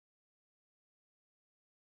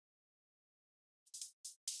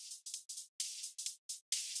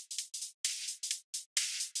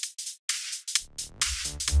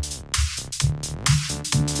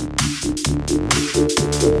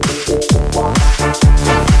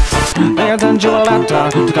sent you a letter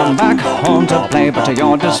to come back home to play, but to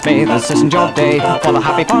your dismay, this isn't your day, for the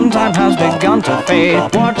happy fun time has begun to fade.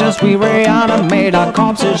 Watch as we reanimate our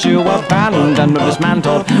corpses you abandoned or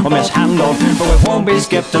dismantled or mishandled, but we won't be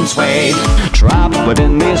skipped and swayed. Trapped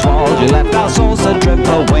within these walls, you left our souls to drift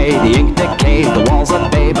away. The ink decayed, the walls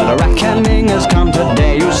at bay, but a reckoning has come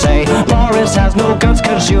today. You say Boris has no guts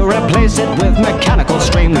cause you replace it with mechanical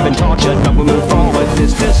stream. We've been tortured but we move forward,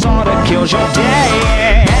 this disorder kills your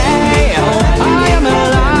day. I am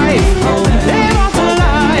alive,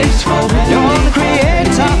 immortalized. You're the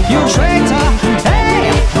creator, you traitor.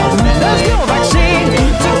 Hey, there's no vaccine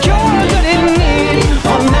to cure that in need.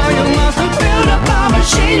 Oh, now you must build up a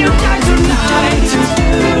machine. You die tonight.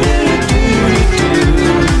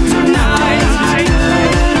 Tonight,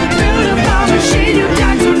 build up a machine. You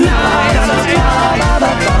die tonight.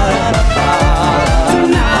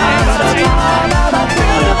 Tonight,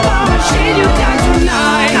 build up a machine. You die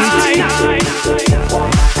tonight.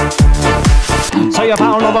 So you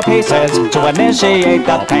pound over pieces to initiate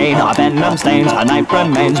the pain. Our venom stains, a knife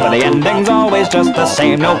remains, but the ending's always just the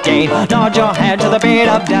same, no gain. Nod your head to the beat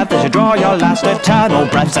of death as you draw your last eternal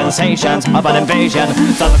breath. Sensations of an invasion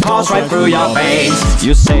start to course right through your veins.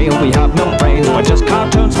 You say we have no brains, we're just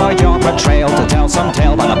cartoons for your betrayal, to tell some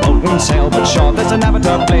tale by the boat and sail. But sure, this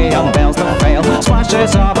inevitably unveils the fail.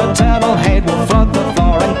 Splashes of eternal hate will flood the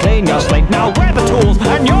floor and clean your slate. Now we're the tools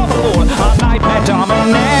and you're the fool, our nightmare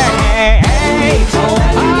dominate.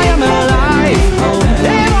 I am alive,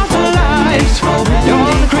 immortalized.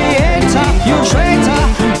 You're the creator, you traitor.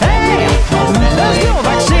 Hey, there's no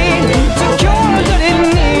vaccine to cure that in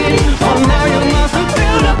need. Oh, now you must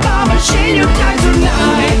build up a machine. You die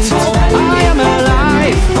tonight. I am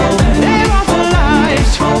alive,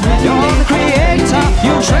 immortalized. You're the creator,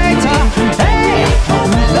 you traitor. Hey,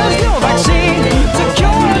 there's no vaccine to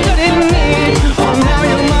cure that in need. Oh, now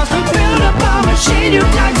you must build up a machine. You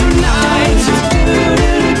die tonight.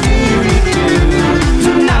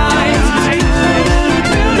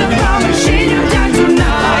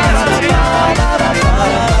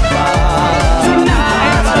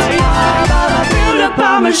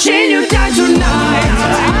 Machine, you die tonight.